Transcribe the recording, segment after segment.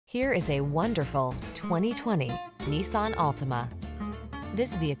Here is a wonderful 2020 Nissan Altima.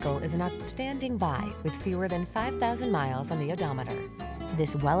 This vehicle is an outstanding buy with fewer than 5,000 miles on the odometer.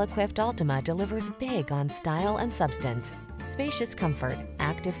 This well-equipped Altima delivers big on style and substance, spacious comfort,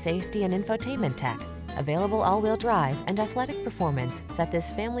 active safety and infotainment tech, available all-wheel drive and athletic performance set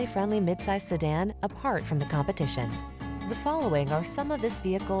this family-friendly midsize sedan apart from the competition. The following are some of this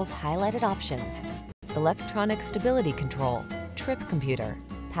vehicle's highlighted options: electronic stability control, trip computer,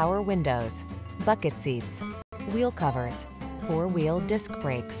 power windows, bucket seats, wheel covers, four-wheel disc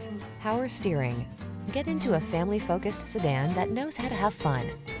brakes, power steering. Get into a family-focused sedan that knows how to have fun.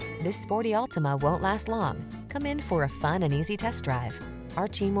 This sporty Altima won't last long. Come in for a fun and easy test drive. Our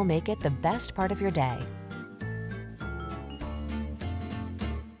team will make it the best part of your day.